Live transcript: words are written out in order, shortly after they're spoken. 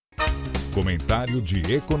Comentário de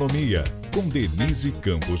Economia, com Denise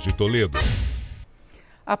Campos de Toledo.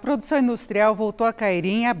 A produção industrial voltou a cair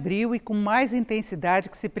em abril e com mais intensidade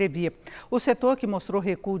que se previa. O setor, que mostrou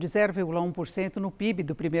recuo de 0,1% no PIB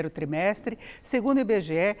do primeiro trimestre, segundo o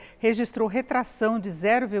IBGE, registrou retração de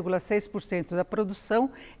 0,6% da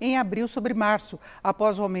produção em abril sobre março,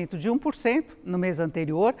 após o aumento de 1% no mês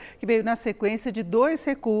anterior, que veio na sequência de 2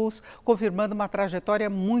 recuos, confirmando uma trajetória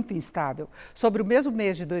muito instável. Sobre o mesmo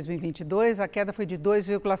mês de 2022, a queda foi de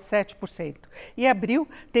 2,7%. E abril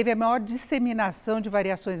teve a maior disseminação de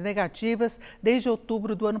variações negativas desde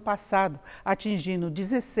outubro do ano passado, atingindo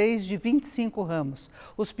 16 de 25 ramos.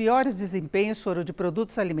 Os piores desempenhos foram de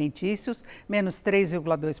produtos alimentícios, menos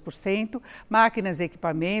 3,2%, máquinas e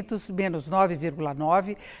equipamentos, menos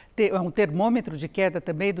 9,9%, um termômetro de queda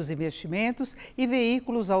também dos investimentos, e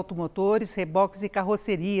veículos automotores, reboques e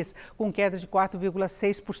carrocerias, com queda de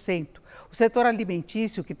 4,6%. O setor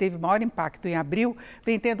alimentício, que teve maior impacto em abril,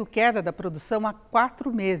 vem tendo queda da produção há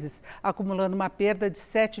 4 meses, acumulando uma perda de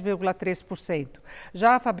 7,3%.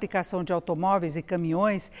 Já a fabricação de automóveis e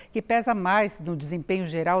caminhões, que pesa mais no desempenho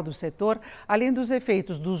geral do setor, além dos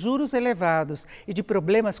efeitos dos juros elevados e de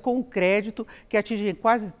problemas com o crédito, que atingem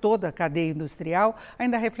quase toda a cadeia industrial,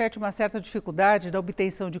 ainda reflete uma certa dificuldade na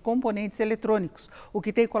obtenção de componentes eletrônicos, o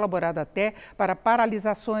que tem colaborado até para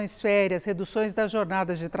paralisações, férias, reduções das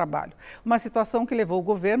jornadas de trabalho. Uma situação que levou o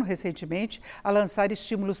governo recentemente a lançar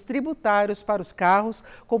estímulos tributários para os carros,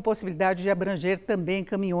 com possibilidade de abranger também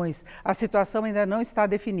caminhões. A situação ainda não está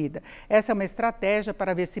definida. Essa é uma estratégia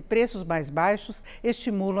para ver se preços mais baixos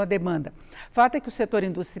estimulam a demanda. Fato é que o setor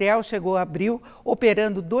industrial chegou a abril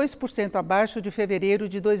operando 2% abaixo de fevereiro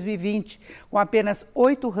de 2020, com apenas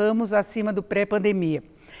 8 ramos acima do pré-pandemia.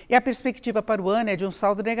 E a perspectiva para o ano é de um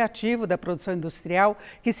saldo negativo da produção industrial,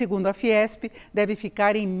 que, segundo a Fiesp, deve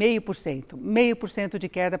ficar em 0,5% de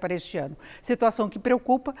queda para este ano. Situação que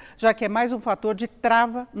preocupa, já que é mais um fator de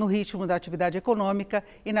trava no ritmo da atividade econômica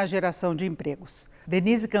e na geração de empregos.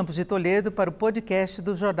 Denise Campos de Toledo para o podcast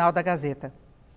do Jornal da Gazeta.